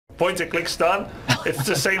point and click stun. It's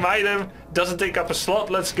the same item, doesn't take up a slot,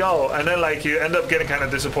 let's go. And then like you end up getting kind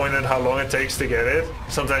of disappointed how long it takes to get it.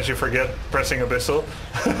 Sometimes you forget pressing Abyssal.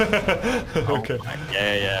 Okay.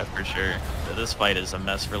 Yeah, for sure. This fight is a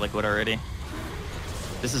mess for Liquid already.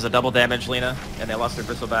 This is a double damage Lina, and they lost their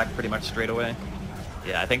Bristle back pretty much straight away.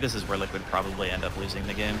 Yeah, I think this is where Liquid probably end up losing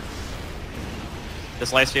the game.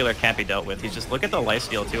 This lifestealer can't be dealt with. He's just, look at the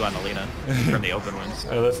lifesteal too on the Lina from the open wounds.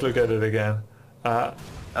 Let's look at it again. That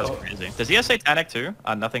was crazy. Does he have Satanic too?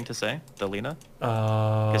 On Nothing to Say, the Lina?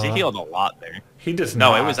 Because he healed a lot there. He does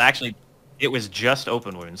not. No, it was actually, it was just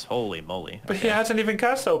open wounds. Holy moly. But he hasn't even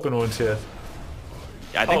cast open wounds yet.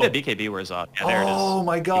 Yeah, I think the BKB wears off. Yeah, there it is. Oh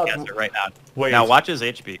my god. He casts it right now. Wait. Now watch his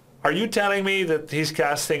HP. Are you telling me that he's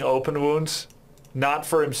casting open wounds? Not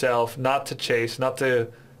for himself, not to chase, not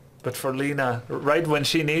to... But for Lina, right when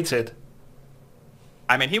she needs it.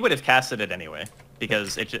 I mean, he would have casted it anyway,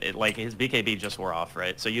 because it like his BKB just wore off,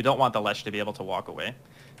 right? So you don't want the Lesh to be able to walk away.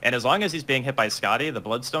 And as long as he's being hit by Scotty, the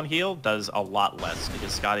Bloodstone heal does a lot less,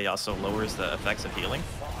 because Scotty also lowers the effects of healing.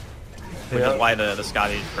 Which is why the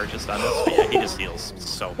Scotty is purchased on this. But yeah, he just heals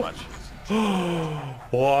so much.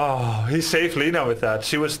 Wow, he saved Lina with that.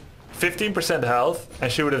 She was 15% health,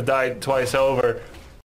 and she would have died twice over.